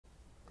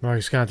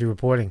Marcus Conte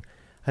reporting.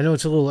 I know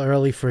it's a little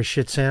early for a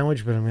shit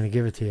sandwich, but I'm going to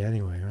give it to you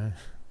anyway, right?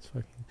 It's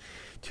fucking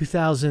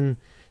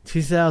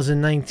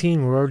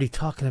 2019, we're already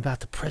talking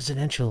about the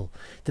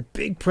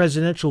big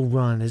presidential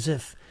run, as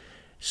if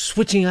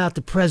switching out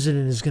the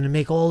president is going to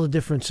make all the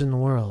difference in the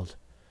world.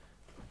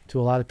 To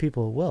a lot of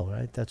people, it will,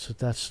 right? That's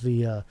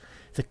the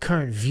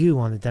current view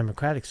on the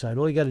Democratic side.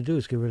 All you got to do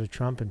is get rid of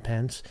Trump and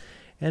Pence,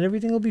 and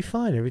everything will be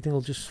fine. Everything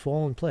will just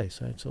fall in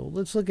place, right? So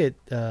let's look at.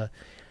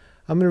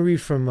 I'm going to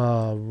read from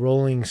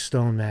Rolling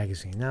Stone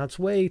magazine. Now it's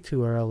way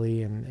too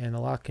early, and a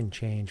lot can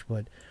change,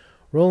 but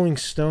Rolling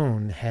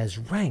Stone has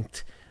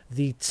ranked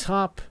the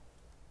top,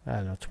 I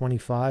don't know,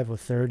 25 or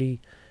 30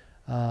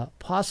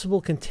 possible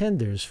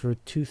contenders for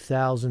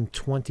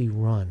 2020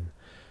 run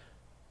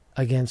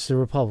against the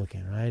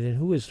Republican, right? And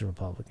who is the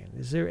Republican?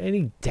 Is there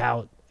any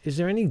doubt? Is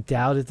there any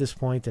doubt at this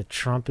point that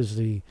Trump is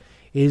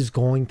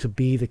going to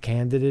be the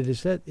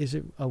candidate?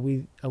 Are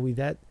we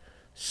that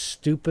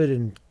stupid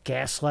and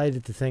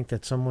gaslighted to think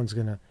that someone's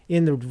gonna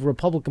in the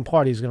Republican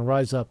Party is gonna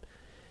rise up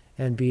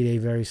and beat a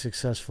very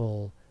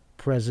successful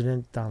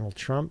President Donald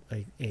Trump,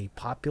 a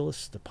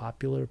populist,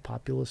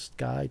 populist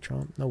guy,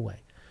 Trump? No way.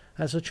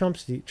 So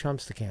Trump's the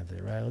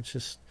candidate, right? Let's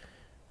just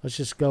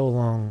go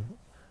along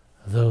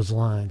those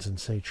lines and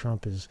say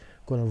Trump is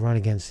going to run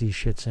against these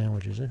shit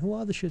sandwiches. And who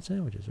are the shit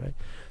sandwiches, right?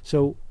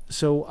 So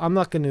I'm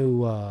not going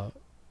to.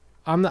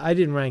 I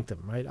didn't rank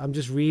them, right? I'm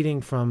just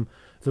reading from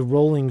the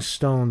Rolling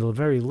Stone, the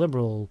very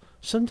liberal,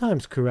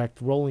 sometimes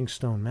correct Rolling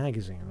Stone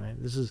magazine, right?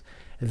 This is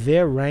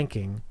their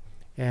ranking.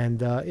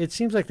 And it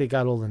seems like they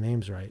got all the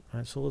names right.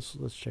 So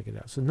let's check it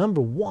out. So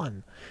number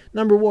one,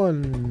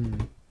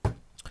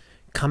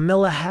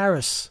 Kamala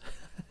Harris.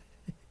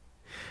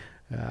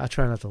 I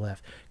try not to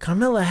laugh.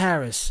 Kamala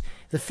Harris,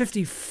 the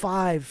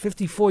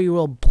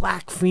 54-year-old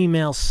black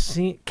female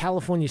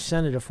California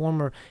senator,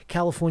 former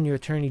California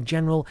attorney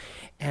general,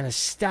 and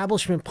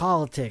establishment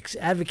politics,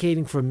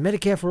 advocating for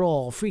Medicare for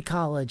all, free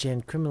college,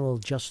 and criminal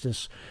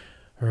justice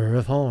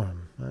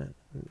reform.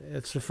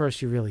 It's the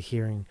first you're really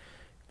hearing.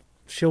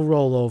 She'll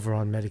roll over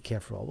on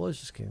Medicare for all. Well,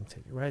 let's just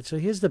continue, right? So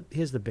here's the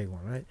big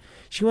one, right?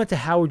 She went to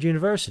Howard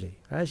University,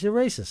 right? She's a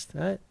racist,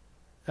 right?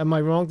 Am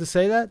I wrong to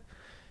say that?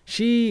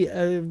 She,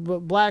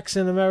 blacks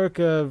in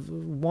America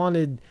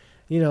wanted,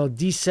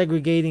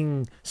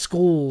 desegregating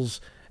schools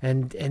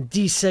and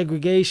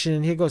desegregation.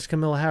 And here goes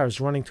Kamala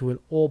Harris running to an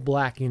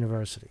all-black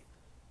university.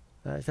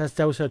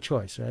 That was her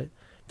choice, right?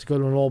 To go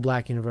to an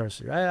all-black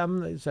university, right?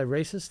 Is that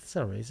racist? It's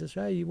not racist,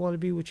 right? You want to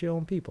be with your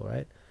own people,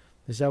 right?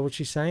 Is that what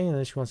she's saying? And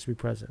then she wants to be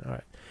president. All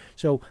right.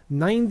 So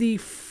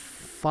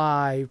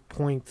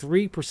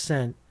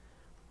 95.3%.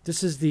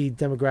 This is the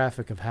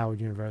demographic of Howard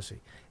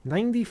University.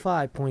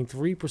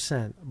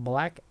 95.3%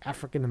 black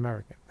African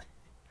American.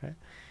 Right?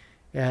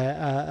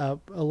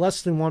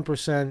 Less than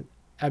 1%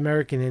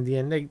 American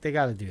Indian. They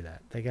got to do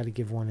that. They got to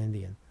give one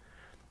Indian.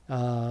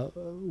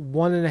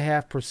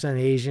 1.5%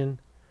 Asian.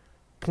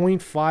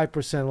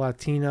 0.5%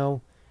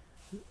 Latino.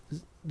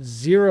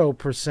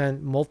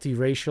 0%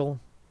 multiracial.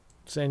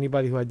 So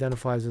anybody who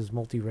identifies as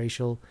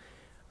multiracial.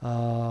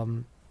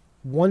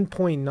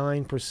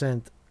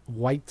 1.9%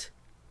 white.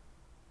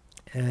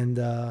 And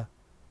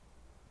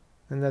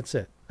that's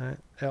it. Right?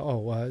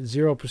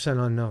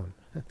 0% unknown.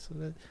 It's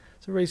a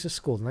racist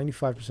school.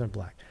 95%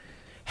 black.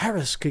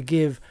 Harris could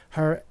give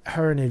her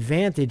an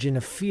advantage in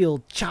a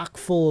field chock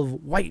full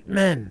of white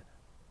men.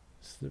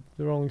 It's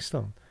the Rolling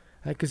Stone.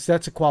 Because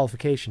that's a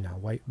qualification now.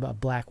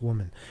 Black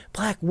woman.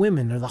 Black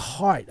women are the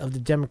heart of the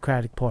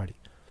Democratic Party.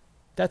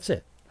 That's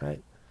it.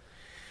 Right?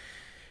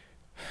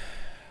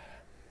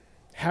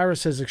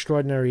 Harris has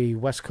extraordinary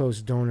West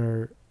Coast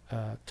donor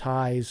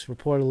ties,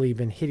 reportedly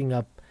been hitting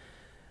up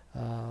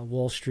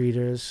Wall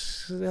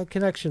Streeters.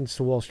 Connections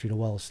to Wall Street are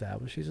well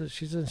established.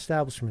 She's an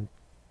establishment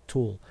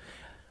tool.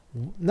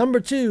 Number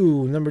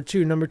two,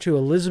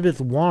 Elizabeth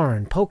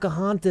Warren,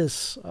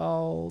 Pocahontas.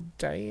 Oh,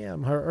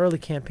 damn. Her early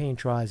campaign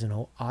tries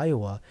in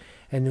Iowa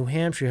and New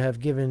Hampshire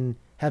have been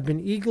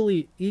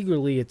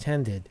eagerly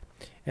attended,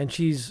 and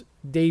she's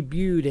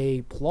debuted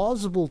a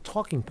plausible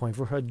talking point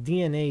for her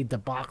DNA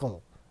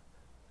debacle.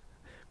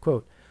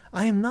 Quote,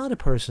 "I am not a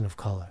person of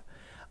color.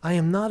 I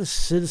am not a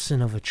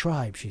citizen of a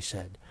tribe," she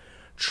said.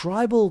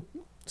 "Tribal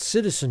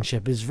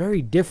citizenship is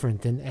very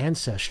different than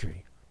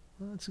ancestry."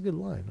 Well, that's a good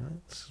line,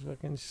 right? It's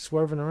fucking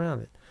swerving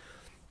around it.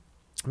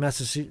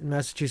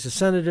 Massachusetts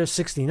Senator,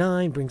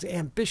 69, brings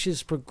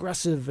ambitious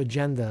progressive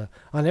agenda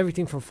on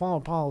everything from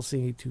foreign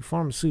policy to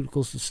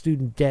pharmaceuticals to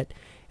student debt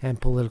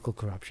and political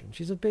corruption.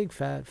 She's a big,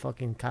 fat,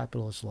 fucking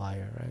capitalist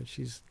liar, right?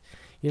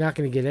 You're not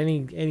going to get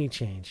any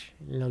change.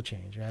 No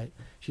change, right?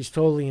 She's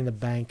totally in the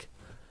bank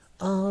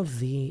of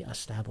the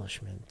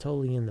establishment.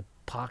 Totally in the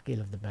pocket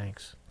of the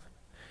banks.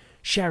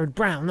 Sherrod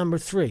Brown, number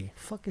 3.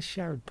 Fuck is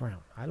Sherrod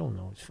Brown? I don't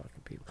know these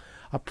fucking people.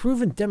 A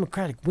proven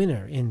Democratic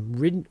winner in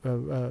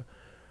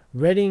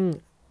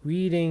Reading,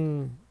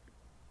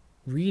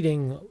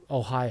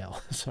 Ohio.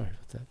 Sorry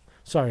about that.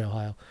 Sorry,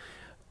 Ohio.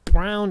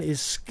 Brown is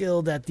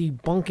skilled at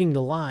debunking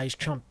the lies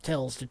Trump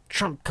tells to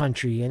Trump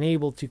country and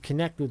able to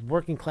connect with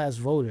working class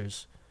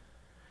voters.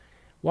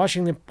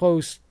 Washington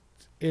Post,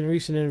 in a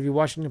recent interview,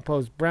 Washington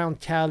Post, Brown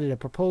touted a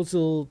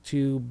proposal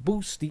to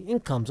boost the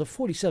incomes of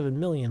 47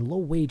 million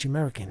low-wage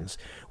Americans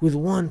with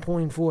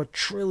 1.4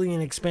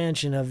 trillion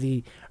expansion of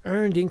the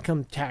earned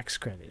income tax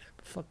credit.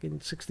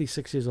 Fucking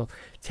 66 years old.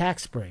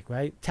 Tax break,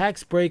 right?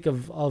 Tax break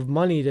of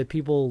money that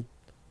people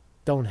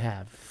don't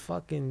have.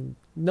 Fucking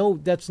no,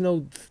 that's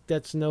no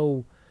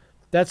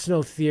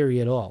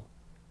theory at all.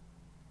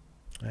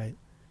 Right?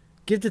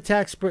 Give the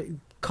tax break,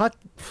 cut.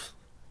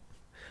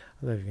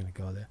 I'm not even gonna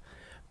go there.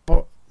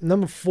 But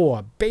number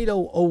 4,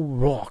 Beto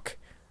O'Rourke.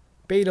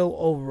 Beto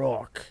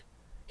O'Rourke.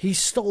 He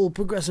stole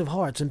progressive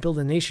hearts and built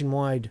a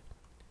nationwide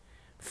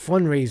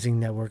fundraising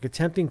network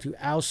attempting to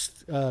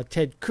oust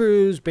Ted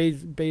Cruz.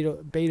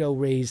 Beto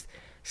raised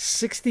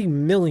 $60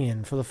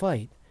 million for the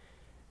fight.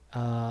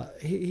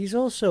 He's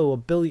also a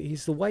billion.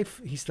 He's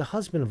the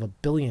husband of a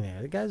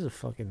billionaire. The guy's a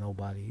fucking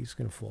nobody. He's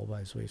gonna fall by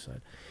his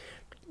wayside.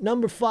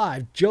 Number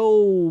 5,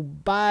 Joe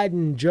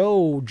Biden.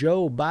 Joe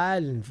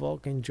Biden,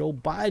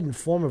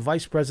 former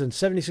vice president,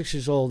 76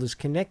 years old, is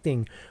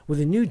connecting with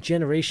a new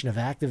generation of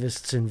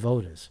activists and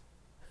voters.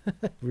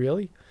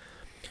 Really?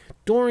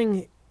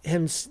 Doing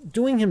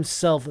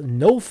himself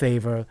no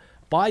favor,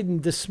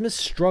 Biden dismissed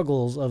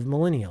struggles of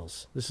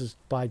millennials. This is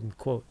Biden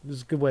quote. This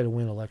is a good way to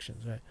win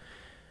elections, right?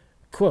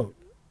 Quote,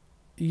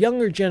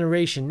 younger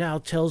generation now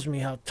tells me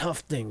how tough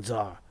things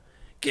are.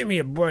 Give me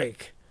a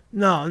break.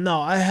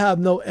 No, I have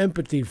no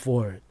empathy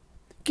for it.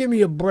 Give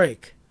me a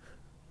break.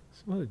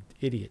 What an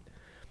idiot.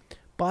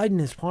 Biden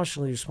is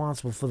partially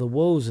responsible for the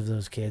woes of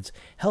those kids,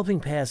 helping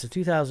pass a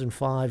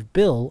 2005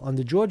 bill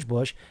under George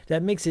Bush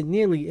that makes it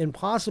nearly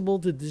impossible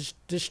to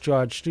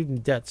discharge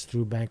student debts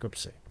through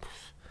bankruptcy.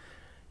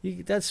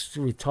 That's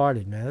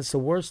retarded, man. That's the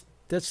worst.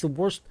 That's the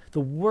worst,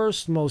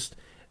 most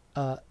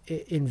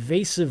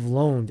invasive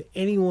loan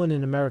anyone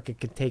in America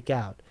could take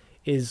out.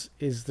 Is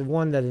the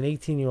one that an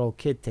 18-year-old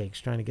kid takes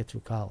trying to get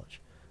through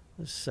college.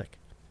 That's sick.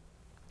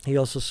 He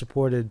also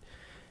supported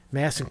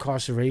mass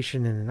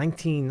incarceration in the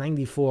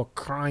 1994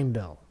 crime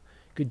bill.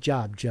 Good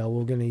job,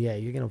 Joe.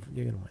 You're gonna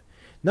win.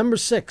 Number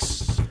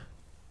 6,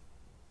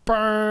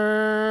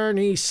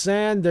 Bernie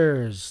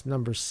Sanders.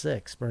 Number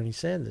 6, Bernie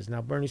Sanders.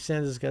 Now Bernie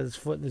Sanders got his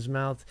foot in his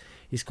mouth.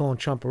 He's calling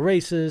Trump a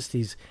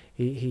racist.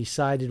 He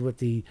sided with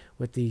the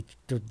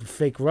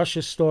fake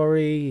Russia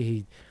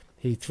story.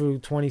 He threw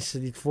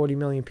 40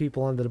 million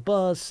people under the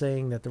bus,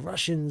 saying that the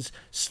Russians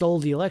stole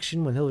the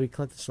election when Hillary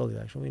Clinton stole the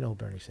election. We know who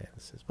Bernie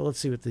Sanders is. But let's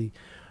see what the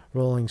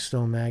Rolling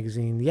Stone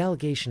magazine, the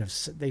allegation of,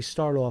 they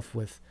start off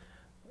with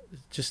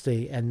just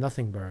a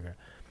nothing burger.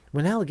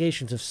 When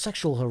allegations of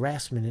sexual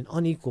harassment and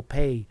unequal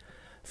pay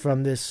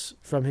from his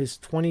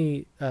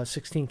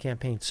 2016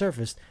 campaign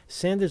surfaced,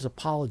 Sanders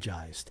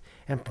apologized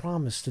and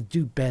promised to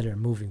do better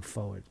moving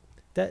forward.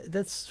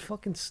 That's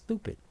fucking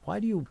stupid.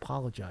 Why do you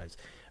apologize?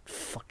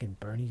 Fucking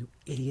Bernie, you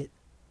idiot.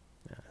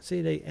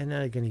 See,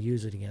 they're going to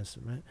use it against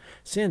him, right?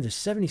 Sanders,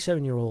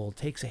 77-year-old,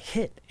 takes a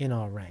hit in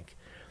our rank,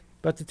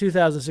 but the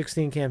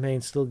 2016 campaign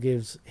still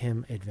gives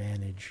him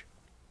advantage.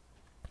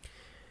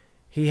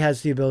 He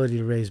has the ability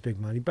to raise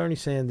big money. Bernie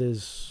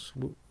Sanders,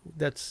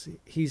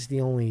 he's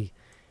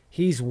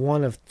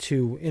one of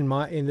two,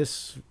 in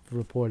this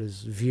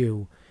reporter's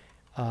view,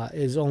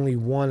 is only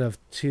one of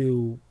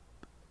two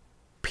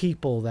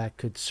people that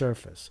could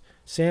surface.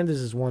 Sanders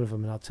is one of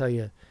them, and I'll tell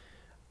you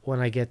when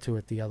I get to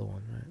it, the other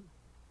one. Right?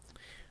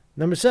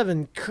 Number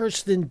 7,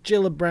 Kirsten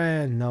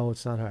Gillibrand. No,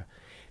 it's not her.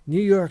 New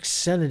York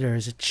senator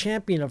is a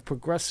champion of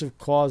progressive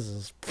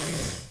causes.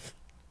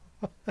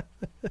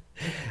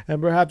 And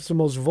perhaps the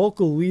most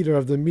vocal leader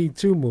of the Me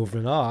Too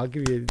movement. Oh, I'll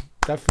give you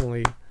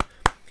definitely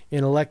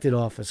in elected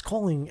office.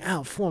 Calling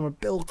out former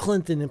Bill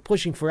Clinton and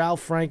pushing for Al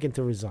Franken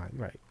to resign.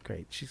 Right,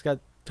 great. She's got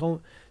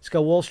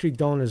Wall Street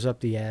donors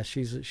up the ass.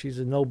 She's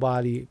a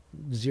nobody,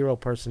 zero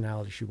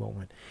personality. She won't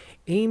win.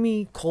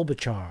 Amy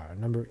Klobuchar,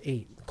 number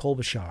 8,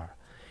 Klobuchar,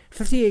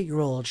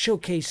 58-year-old,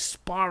 showcased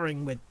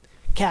sparring with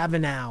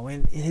Kavanaugh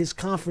in his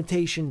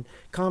confirmation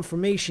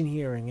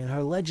hearing, and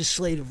her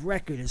legislative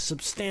record is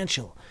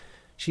substantial.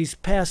 She's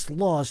passed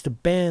laws to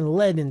ban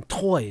lead in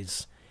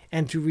toys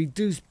and to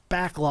reduce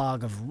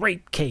backlog of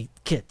rape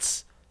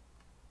kits.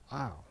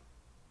 Wow,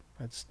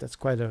 that's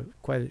quite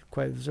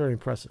very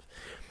impressive.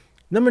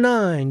 Number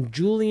 9,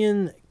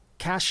 Julian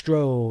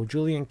Castro,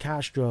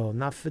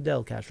 not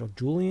Fidel Castro,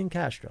 Julian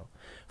Castro,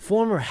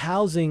 former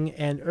Housing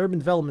and Urban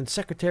Development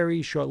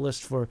Secretary,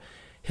 shortlist for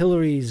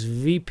Hillary's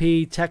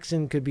VP.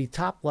 Texan, could be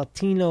top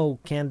Latino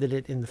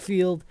candidate in the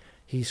field.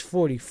 He's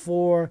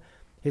 44.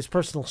 His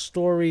personal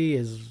story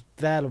is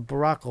that of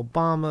Barack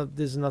Obama.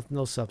 There's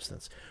no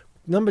substance.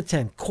 Number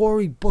 10,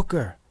 Cory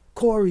Booker,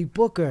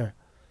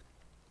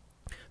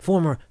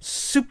 former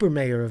super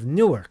mayor of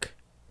Newark.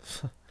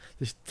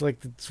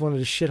 It's one of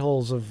the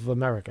shitholes of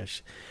America.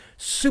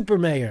 Super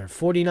Mayor,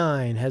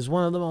 49, has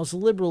one of the most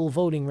liberal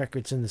voting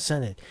records in the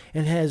Senate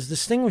and has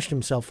distinguished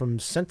himself from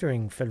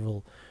centering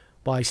federal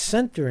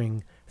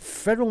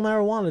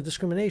marijuana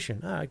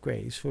discrimination. All right,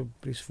 great. He's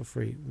for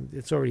free.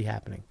 It's already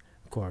happening.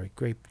 Corey,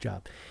 great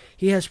job.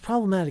 He has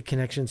problematic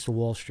connections to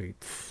Wall Street.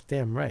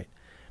 Damn right.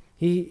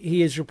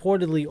 He is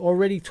reportedly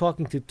already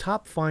talking to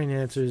top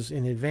financiers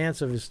in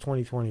advance of his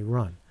 2020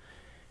 run.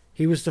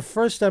 He was the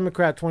first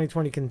Democrat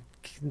 2020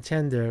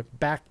 contender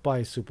backed by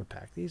a super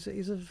PAC. He's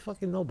a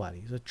fucking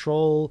nobody. He's a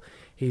troll.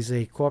 He's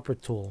a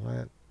corporate tool.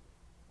 Right?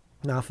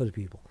 Not for the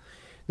people.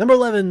 Number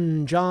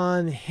 11,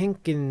 John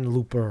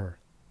Hickenlooper,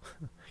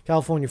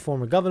 California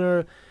former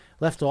governor,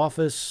 left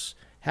office,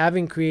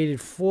 having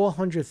created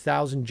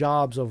 400,000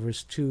 jobs over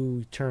his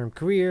two-term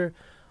career.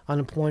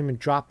 Unemployment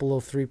dropped below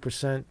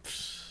 3%.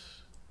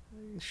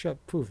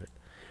 Prove it.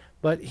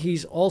 But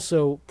he's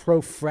also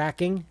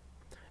pro-fracking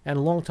and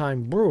a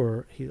longtime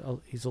brewer.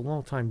 He's a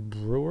longtime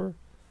brewer.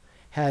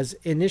 Has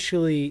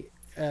initially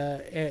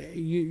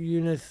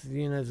units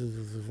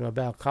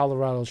about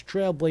Colorado's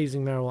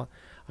trailblazing marijuana.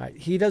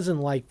 He doesn't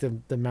like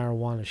the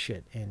marijuana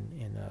shit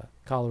in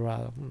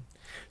Colorado.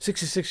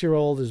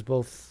 66-year-old is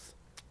both.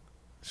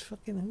 It's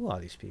fucking, who are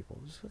these people?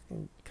 It's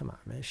fucking, come on,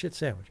 man. Shit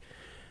sandwich.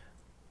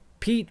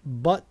 Pete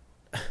Buttigieg.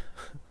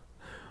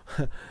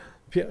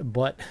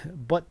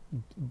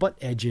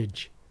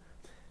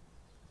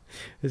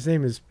 His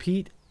name is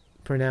Pete,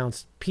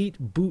 pronounced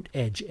Pete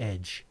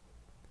Buttigieg.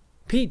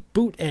 Pete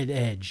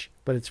Buttigieg,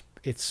 but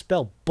it's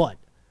spelled butt.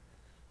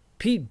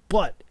 Pete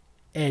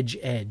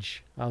Buttigieg.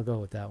 I'll go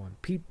with that one.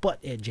 Pete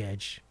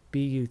Buttigieg.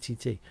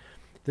 B-U-T-T.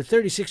 The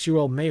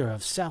 36-year-old mayor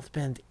of South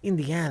Bend,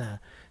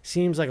 Indiana,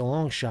 seems like a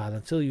long shot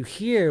until you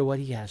hear what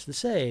he has to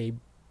say.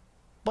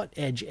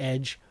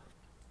 Buttigieg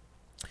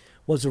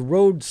was a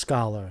Rhodes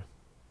Scholar.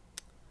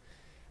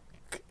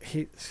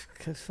 He's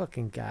a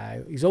fucking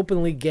guy. He's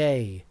openly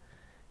gay.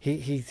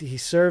 He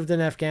served in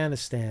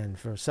Afghanistan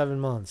for 7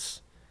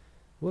 months.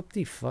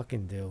 Whoop-de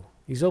fucking do.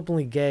 He's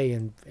openly gay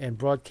and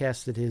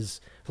broadcasted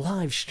his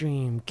live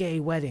stream gay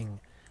wedding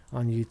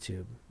on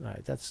YouTube. All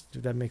right,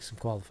 that makes him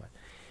qualified.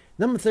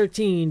 Number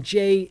 13,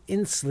 Jay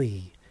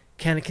Inslee.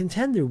 Can a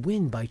contender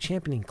win by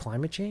championing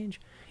climate change?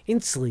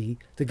 Inslee,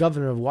 the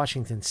governor of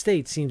Washington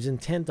State, seems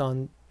intent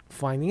on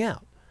finding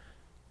out.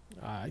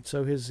 All right,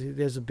 so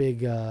there's a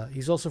big.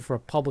 He's also for a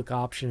public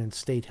option in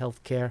state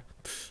health care.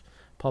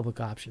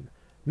 Public option.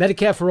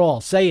 Medicare for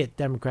all. Say it,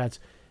 Democrats.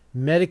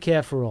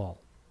 Medicare for all.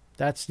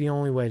 That's the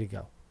only way to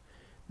go.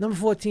 Number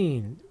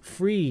 14,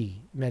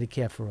 free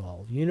Medicare for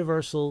all.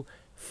 Universal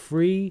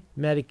free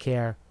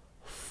Medicare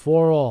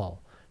for all.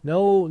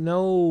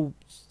 No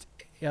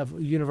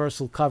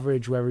universal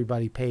coverage where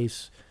everybody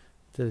pays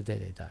to the day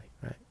they die.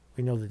 Right?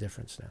 We know the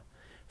difference now.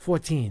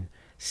 14,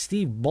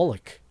 Steve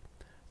Bullock,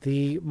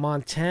 the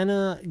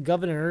Montana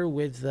governor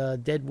with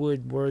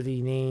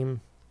Deadwood-worthy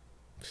name.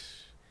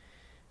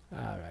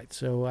 All right,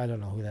 so I don't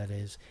know who that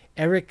is.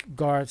 Eric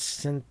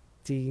Garcetti.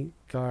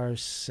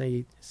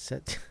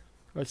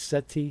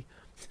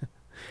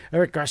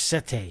 Eric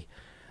Garcetti,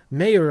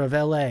 mayor of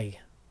L.A.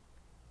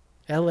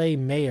 L.A.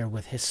 mayor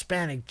with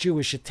Hispanic,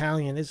 Jewish,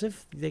 Italian, as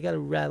if they got to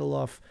rattle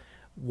off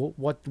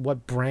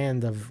what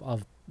brand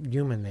of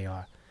human they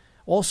are.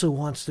 Also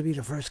wants to be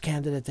the first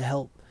candidate to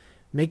help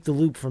make the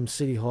loop from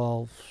City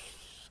Hall.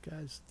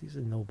 Guys, these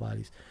are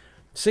nobodies.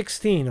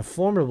 16, a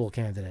formidable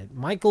candidate.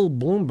 Michael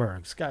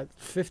Bloomberg's got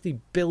 $50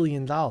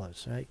 billion,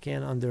 right?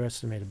 Can't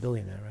underestimate a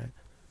billionaire, right?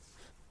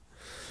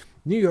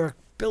 New York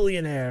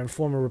billionaire and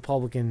former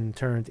Republican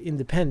turned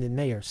independent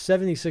mayor,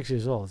 76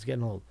 years old. He's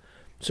getting old.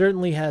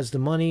 Certainly has the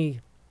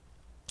money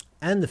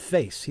and the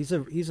face. He's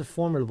a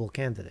formidable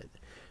candidate.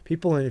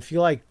 People, and if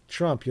you like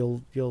Trump,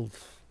 you'll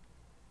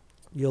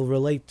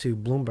relate to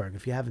Bloomberg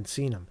if you haven't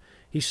seen him.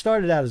 He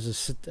started out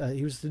as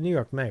he was the New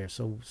York mayor,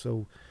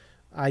 so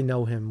I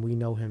know him. We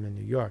know him in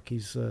New York.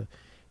 He's a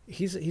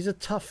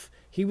tough.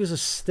 He was a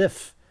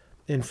stiff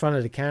in front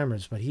of the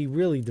cameras, but he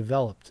really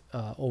developed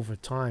over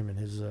time in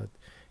his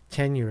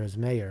tenure as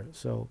mayor.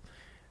 So,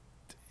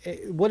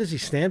 what does he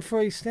stand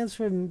for? He stands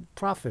for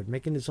profit,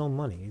 making his own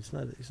money. It's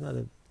not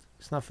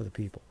for the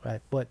people, right?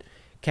 But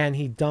can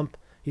he dump?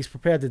 He's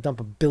prepared to dump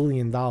 $1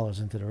 billion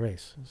into the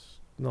race. It's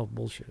no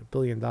bullshit. $1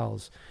 billion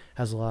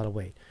has a lot of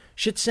weight.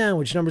 Shit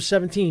sandwich number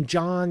 17,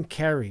 John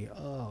Kerry.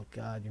 Oh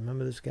God, you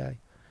remember this guy?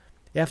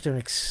 After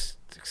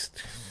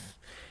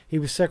he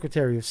was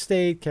Secretary of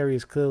State, Kerry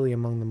is clearly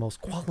among the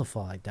most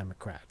qualified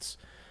Democrats.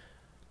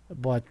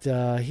 But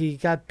he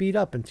got beat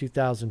up in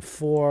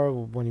 2004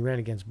 when he ran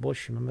against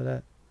Bush. Remember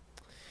that?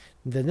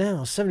 The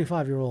now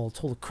 75-year-old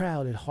told a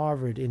crowd at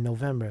Harvard in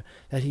November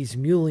that he's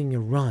muling a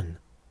run.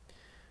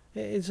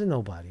 It's a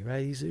nobody,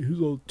 right? He's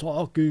a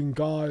talking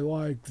guy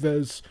like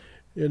this,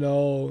 you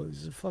know.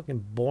 He's a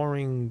fucking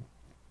boring,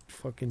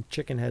 fucking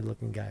chicken head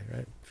looking guy,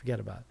 right? Forget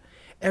about it.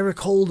 Eric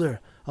Holder,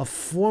 a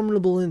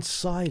formidable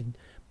inside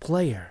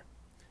player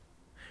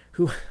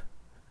who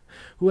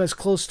has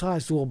close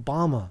ties to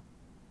Obama.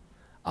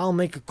 I'll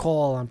make a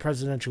call on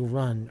presidential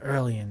run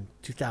early in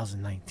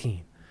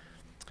 2019.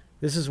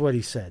 This is what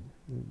he said.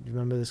 You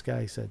remember this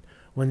guy? He said,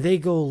 when they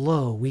go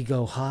low, we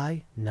go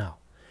high? No.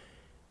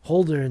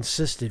 Holder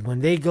insisted,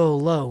 when they go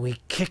low, we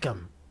kick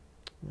them.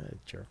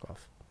 Jerk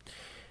off.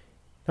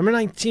 Number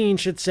 19,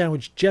 shit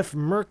sandwich. Jeff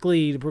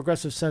Merkley, the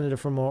progressive senator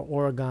from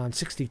Oregon,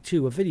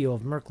 62. A video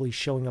of Merkley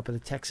showing up at a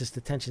Texas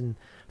detention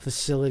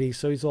facility.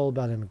 So he's all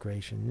about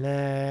immigration.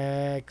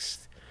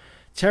 Next.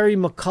 Terry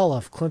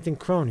McAuliffe, Clinton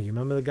crony. You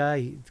remember the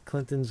guy?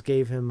 Clinton's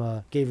gave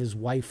his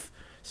wife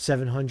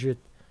 $700,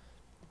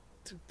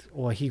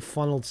 or he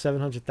funneled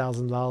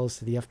 $700,000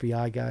 to the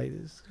FBI guy.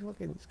 These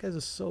guys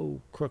are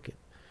so crooked.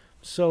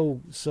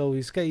 So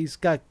he's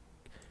got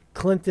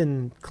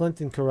Clinton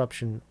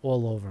corruption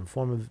all over him.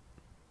 Former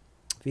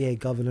VA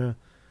governor,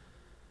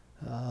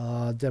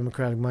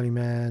 Democratic money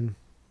man.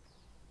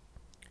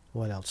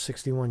 What else?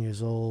 61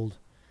 years old.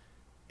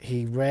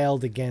 He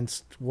railed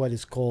against what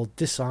is called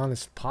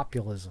dishonest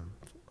populism.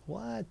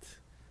 What?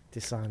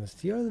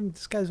 Dishonest?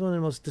 This guy's one of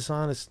the most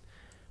dishonest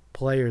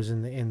players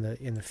in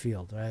the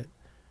field, right?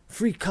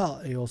 Free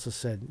college. He also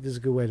said this is a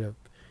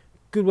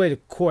good way to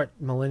court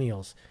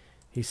millennials.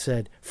 He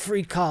said,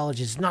 "Free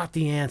college is not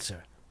the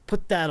answer.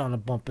 Put that on a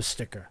bumper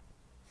sticker."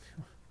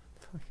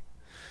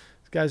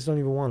 Guys don't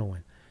even want to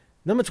win.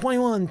 Number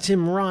 21,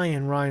 Tim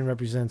Ryan. Ryan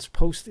represents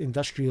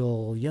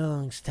post-industrial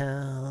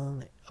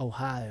Youngstown,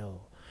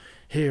 Ohio.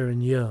 Here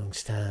in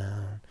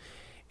Youngstown.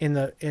 In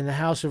the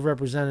House of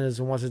Representatives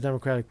and wants the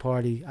Democratic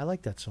Party. I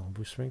like that song,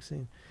 Bruce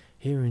Springsteen.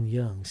 Here in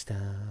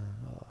Youngstown.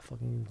 Oh,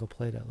 fucking go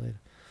play that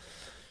later.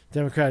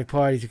 Democratic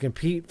Party to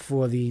compete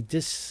for the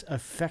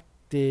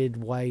disaffected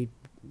white.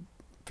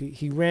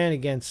 He ran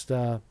against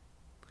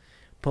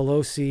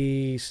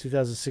Pelosi's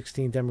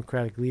 2016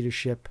 Democratic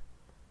leadership.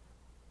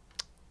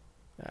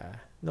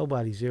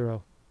 Nobody,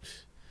 zero.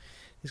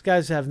 These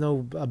guys have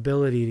no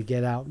ability to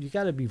get out. You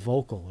got to be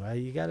vocal, right?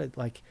 You got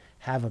to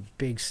have a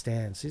big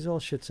stance. These are all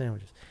shit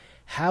sandwiches.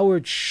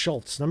 Howard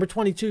Schultz, number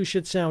 22,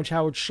 shit sandwich.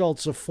 Howard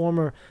Schultz, a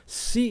former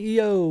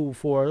CEO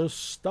for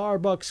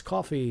Starbucks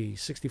Coffee,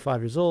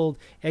 65 years old,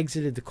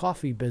 exited the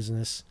coffee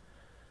business.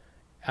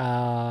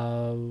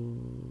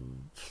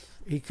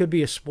 He could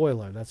be a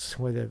spoiler. That's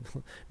where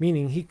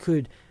meaning he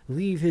could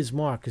leave his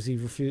mark because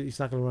he's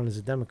not going to run as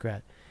a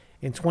Democrat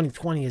in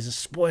 2020 as a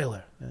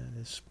spoiler.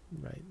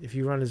 Right. If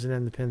you run as an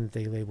independent,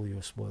 they label you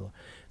a spoiler.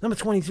 Number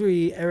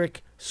 23,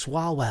 Eric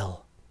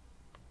Swalwell,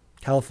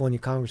 California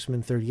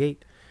Congressman,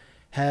 38,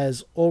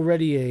 has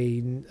already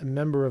a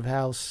member of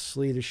House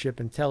Leadership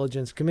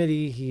Intelligence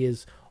Committee. He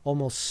is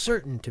almost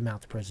certain to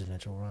mount the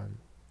presidential run.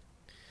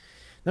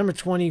 Number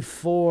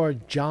 24,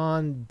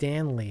 John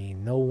Danley.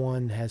 No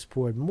one has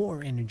poured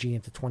more energy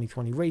into the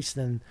 2020 race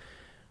than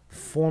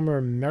former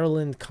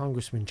Maryland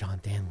Congressman John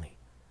Danley.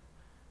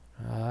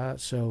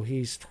 So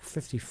he's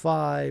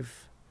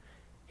 55.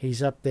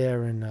 He's up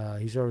there and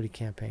he's already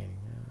campaigning.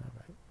 All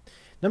right.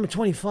 Number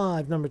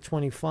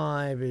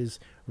 25 is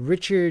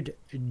Richard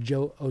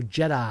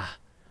Ojeda.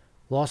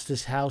 Lost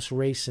his House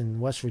race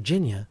in West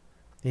Virginia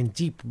in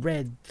deep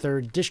red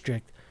 3rd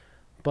District,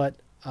 but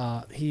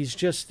he's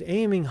just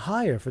aiming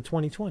higher for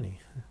 2020.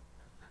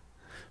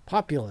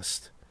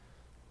 Populist,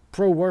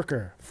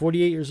 pro-worker,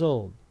 48 years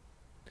old.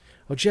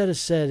 Ojeda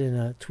said in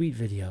a tweet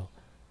video,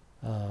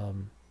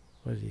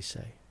 what did he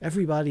say?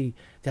 Everybody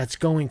that's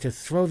going to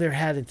throw their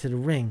hat into the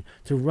ring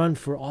to run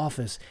for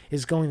office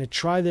is going to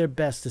try their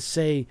best to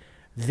say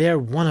they're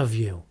one of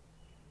you.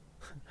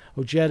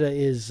 Ojeda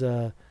is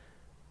a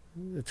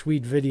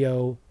tweet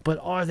video, but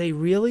are they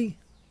really?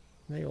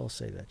 They all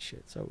say that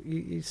shit. So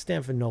you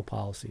stand for no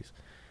policies.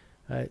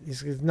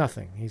 He's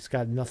nothing. He's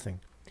got nothing.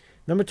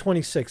 Number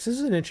 26. This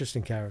is an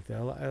interesting character.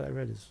 I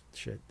read his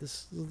shit.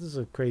 This is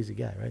a crazy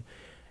guy, right?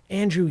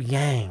 Andrew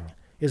Yang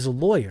is a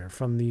lawyer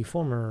from the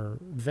former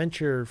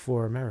Venture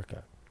for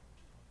America,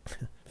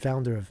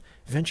 founder of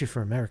Venture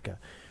for America,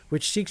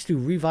 which seeks to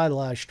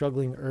revitalize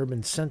struggling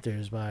urban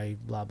centers by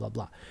blah, blah,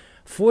 blah.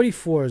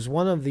 44 is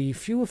one of the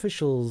few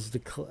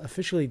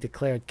officially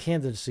declared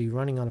candidacy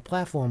running on a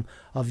platform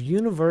of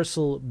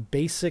universal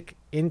basic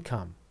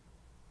income.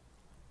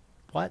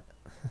 What?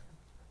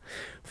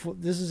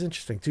 This is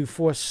interesting. To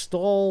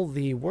forestall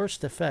the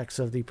worst effects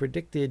of the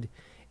predicted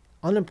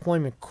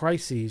unemployment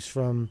crises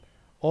from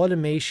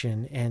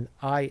automation and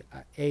AI.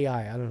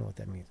 I don't know what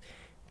that means.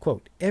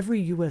 Quote,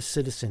 every U.S.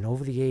 citizen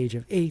over the age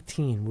of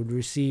 18 would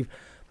receive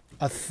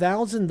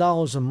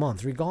 $1,000 a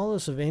month,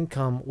 regardless of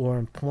income or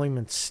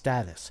employment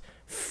status.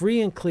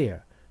 Free and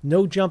clear.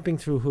 No jumping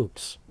through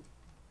hoops.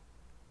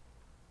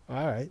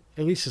 All right.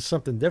 At least it's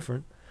something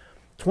different.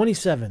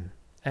 27.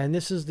 And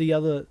this is the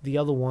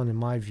other one in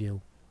my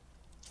view.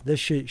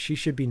 She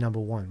should be number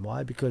one.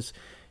 Why? Because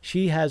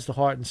she has the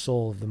heart and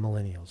soul of the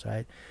millennials,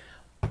 right?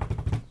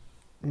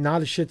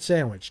 Not a shit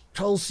sandwich.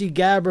 Tulsi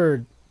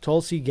Gabbard,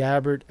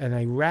 an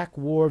Iraq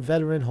War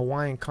veteran,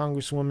 Hawaiian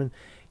congresswoman.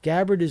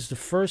 Gabbard is the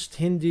first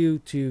Hindu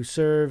to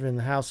serve in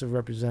the House of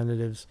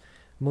Representatives.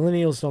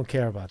 Millennials don't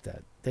care about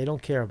that. They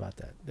don't care about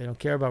that. They don't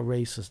care about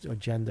race or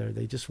gender.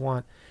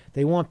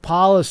 They want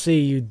policy,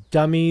 you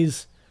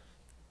dummies.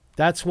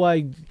 That's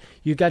why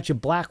you got your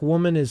black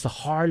woman as the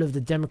heart of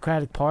the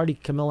Democratic Party,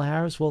 Kamala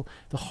Harris. Well,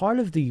 the heart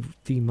of the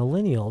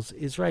millennials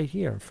is right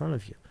here in front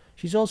of you.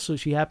 She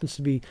happens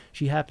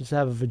to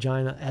have a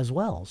vagina as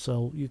well,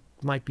 so you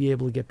might be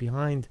able to get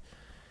behind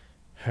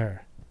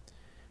her.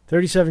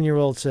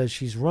 37-year-old says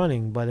she's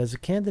running, but as a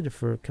candidate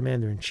for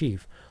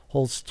commander-in-chief,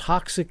 holds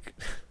toxic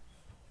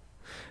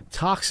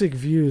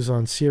views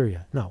on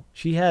Syria. No,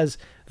 she has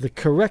the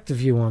correct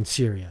view on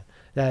Syria,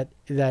 that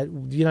the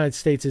United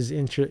States is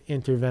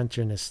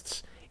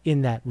interventionists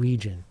in that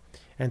region.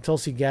 And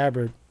Tulsi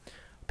Gabbard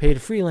paid a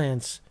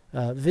freelance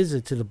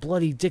visit to the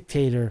bloody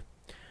dictator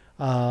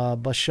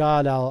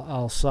Bashar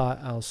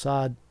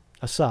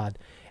al-Assad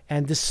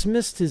and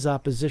dismissed his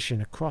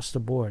opposition across the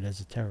board as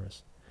a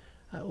terrorist.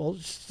 Well,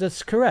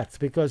 that's correct,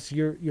 because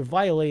you're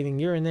violating,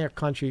 you're in their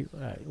country.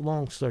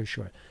 Long story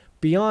short,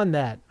 beyond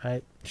that,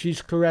 right?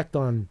 She's correct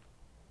on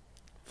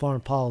foreign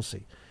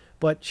policy,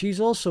 but she's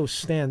also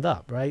stand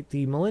up, right?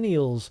 The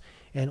millennials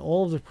and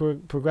all of the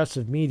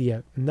progressive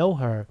media know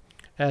her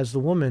as the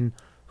woman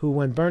who,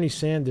 when Bernie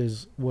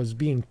Sanders was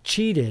being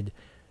cheated,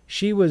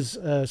 she was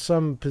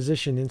some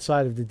position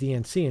inside of the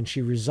DNC, and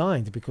she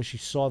resigned because she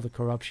saw the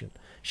corruption.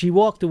 She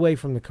walked away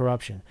from the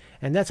corruption,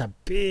 and that's a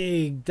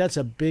big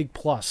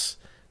plus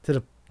to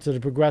the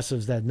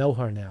progressives that know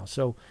her now.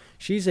 So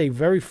she's a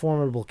very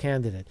formidable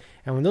candidate.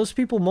 And when those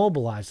people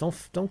mobilize,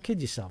 don't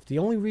kid yourself. The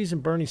only reason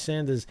Bernie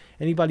Sanders,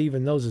 anybody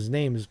even knows his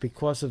name, is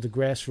because of the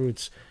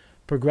grassroots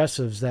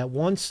progressives that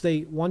once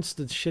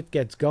the shit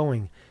gets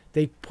going,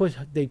 they put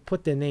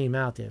their name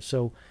out there.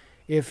 So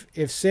if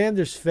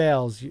Sanders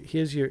fails,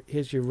 here's your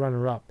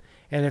runner-up.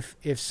 And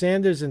if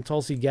Sanders and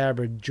Tulsi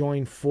Gabbard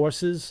join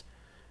forces,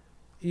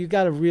 you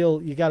got a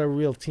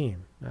real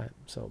team. Right?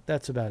 So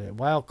that's about it.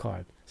 Wild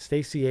card: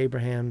 Stacey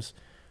Abrams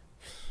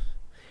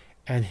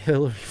and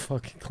Hillary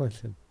fucking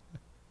Clinton.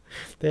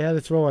 They had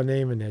to throw a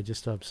name in there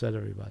just to upset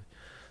everybody.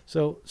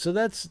 So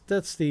that's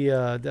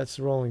the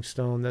Rolling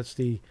Stone. That's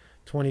the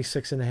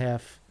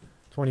 26.5,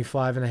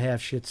 25.5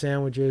 shit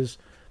sandwiches.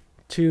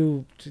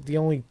 The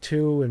only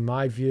two in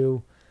my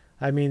view.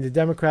 I mean, the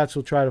Democrats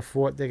will try to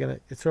fort.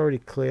 It's already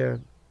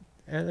clear.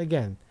 And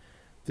again,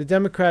 the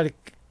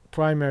Democratic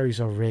primaries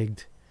are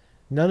rigged.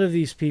 None of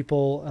these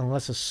people,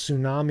 unless a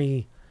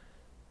tsunami,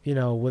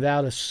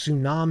 without a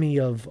tsunami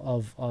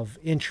of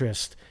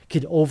interest,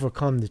 could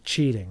overcome the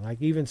cheating.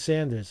 Like even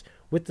Sanders,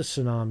 with the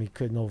tsunami,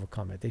 couldn't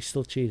overcome it. They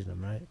still cheated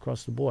him, right,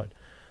 across the board.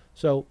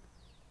 So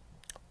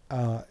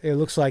it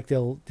looks like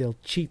they'll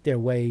cheat their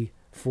way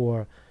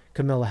for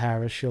Kamala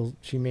Harris.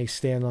 She may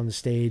stand on the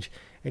stage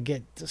and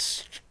get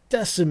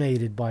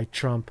decimated by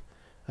Trump.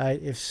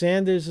 If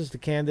Sanders is the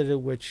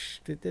candidate,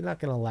 which they're not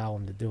going to allow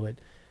him to do it,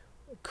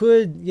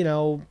 could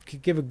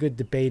give a good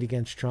debate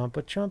against Trump,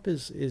 but Trump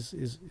is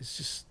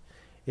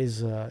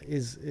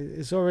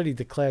already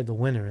declared the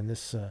winner in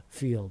this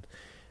field.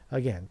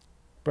 Again,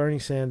 Bernie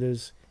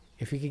Sanders,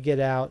 if he could get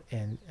out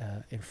and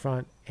in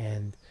front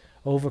and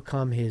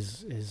overcome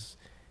his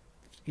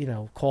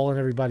calling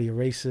everybody a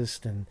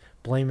racist and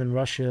blaming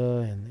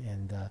Russia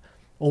and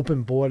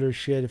open border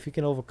shit, if he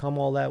can overcome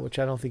all that, which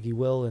I don't think he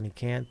will and he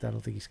can't, I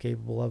don't think he's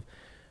capable of,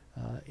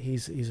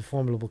 he's a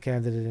formidable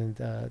candidate.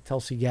 And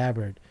Tulsi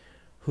Gabbard,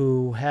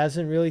 who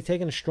hasn't really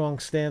taken a strong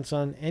stance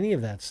on any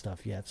of that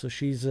stuff yet. So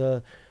she's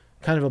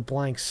kind of a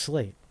blank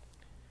slate.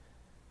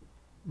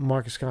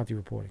 Marcus Conte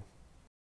reporting.